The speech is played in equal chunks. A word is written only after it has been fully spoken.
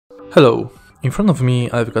Hello, in front of me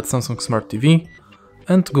I've got Samsung Smart TV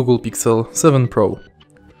and Google Pixel 7 Pro.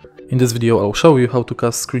 In this video I'll show you how to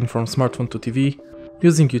cast screen from smartphone to TV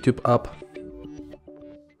using YouTube app.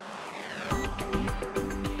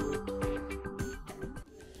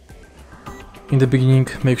 In the beginning,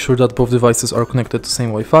 make sure that both devices are connected to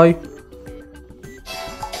same Wi-Fi.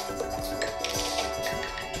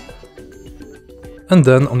 And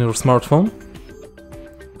then on your smartphone,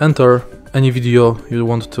 enter any video you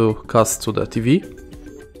want to cast to the TV.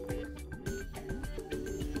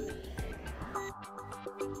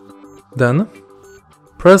 Then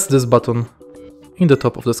press this button in the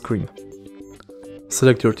top of the screen.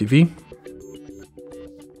 Select your TV.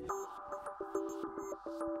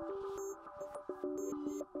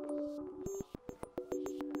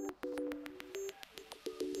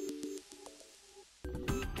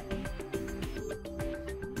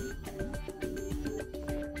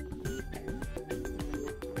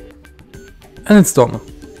 And it's done.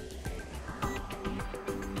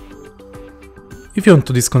 If you want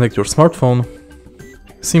to disconnect your smartphone,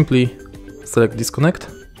 simply select disconnect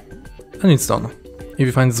and it's done. If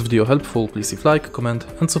you find this video helpful, please leave a like, comment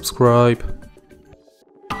and subscribe.